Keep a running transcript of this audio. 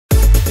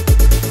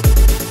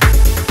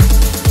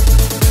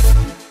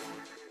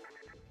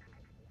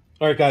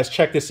All right, guys,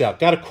 check this out.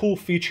 Got a cool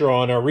feature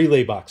on our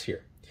relay box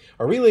here.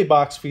 Our relay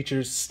box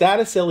features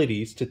status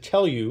LEDs to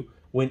tell you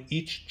when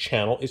each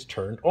channel is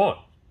turned on.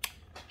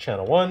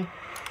 Channel 1,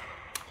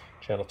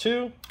 Channel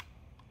 2,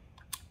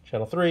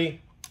 Channel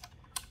 3,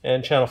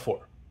 and Channel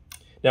 4.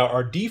 Now,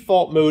 our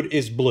default mode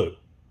is blue,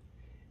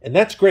 and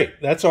that's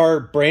great. That's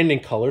our branding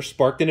color.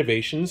 Spark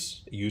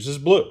Innovations uses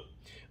blue.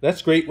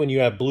 That's great when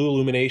you have blue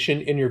illumination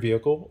in your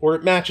vehicle, or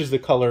it matches the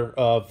color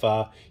of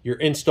your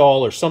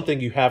install or something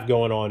you have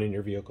going on in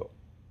your vehicle.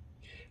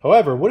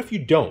 However, what if you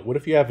don't? What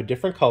if you have a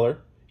different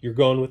color? You're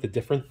going with a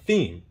different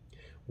theme.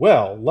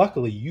 Well,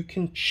 luckily, you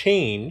can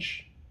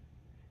change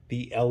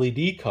the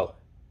LED color.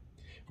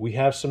 We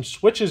have some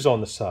switches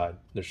on the side.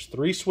 There's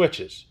 3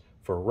 switches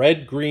for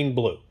red, green,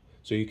 blue.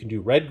 So you can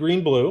do red,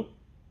 green, blue,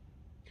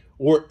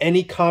 or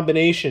any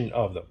combination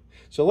of them.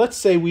 So let's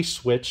say we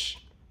switch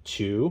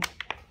to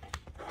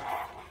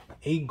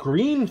a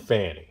green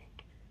fanny.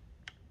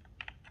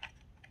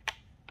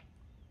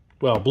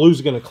 Well,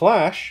 blue's going to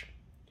clash,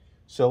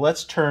 so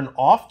let's turn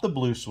off the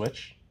blue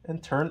switch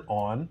and turn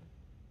on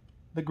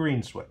the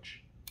green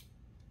switch.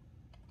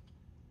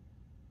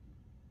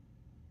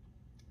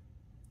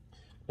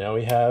 Now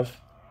we have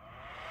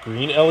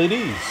green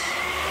LEDs.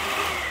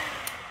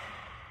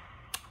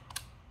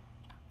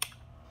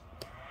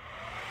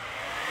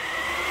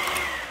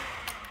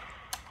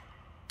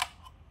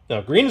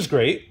 Now green is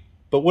great,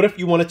 but what if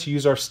you wanted to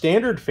use our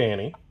standard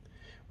fanny,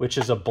 which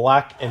is a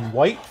black and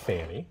white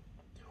fanny,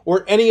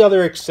 or any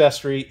other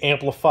accessory,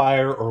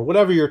 amplifier, or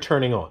whatever you're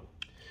turning on?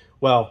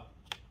 Well,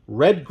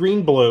 red,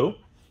 green, blue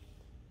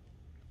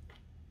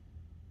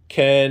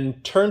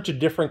can turn to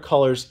different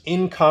colors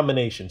in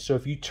combination. So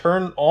if you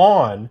turn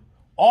on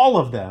all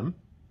of them,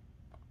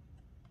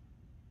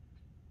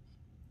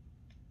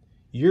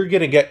 you're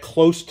going to get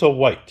close to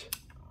white.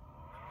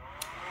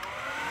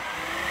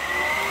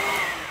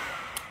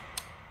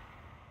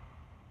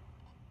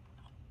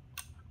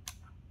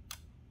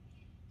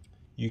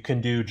 You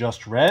can do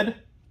just red.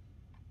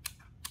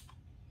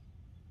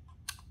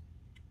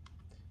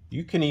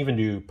 You can even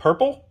do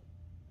purple.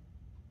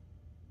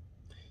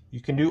 You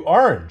can do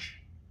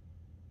orange.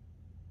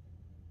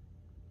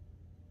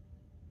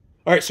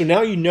 All right, so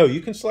now you know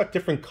you can select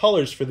different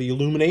colors for the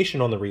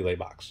illumination on the relay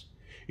box.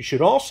 You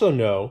should also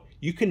know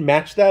you can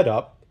match that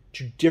up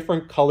to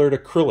different colored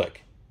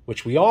acrylic,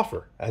 which we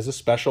offer as a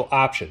special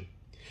option.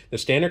 The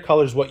standard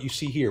color is what you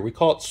see here. We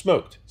call it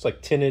smoked. It's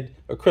like tinted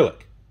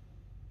acrylic.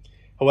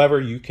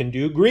 However, you can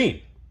do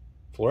green,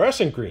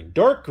 fluorescent green,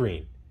 dark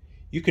green.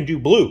 You can do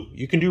blue,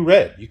 you can do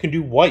red, you can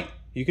do white,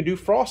 you can do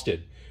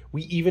frosted.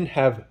 We even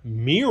have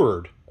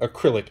mirrored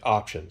acrylic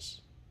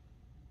options.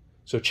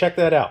 So check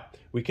that out.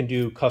 We can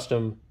do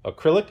custom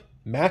acrylic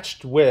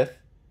matched with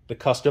the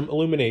custom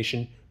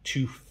illumination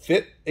to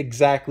fit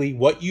exactly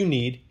what you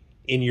need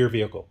in your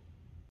vehicle.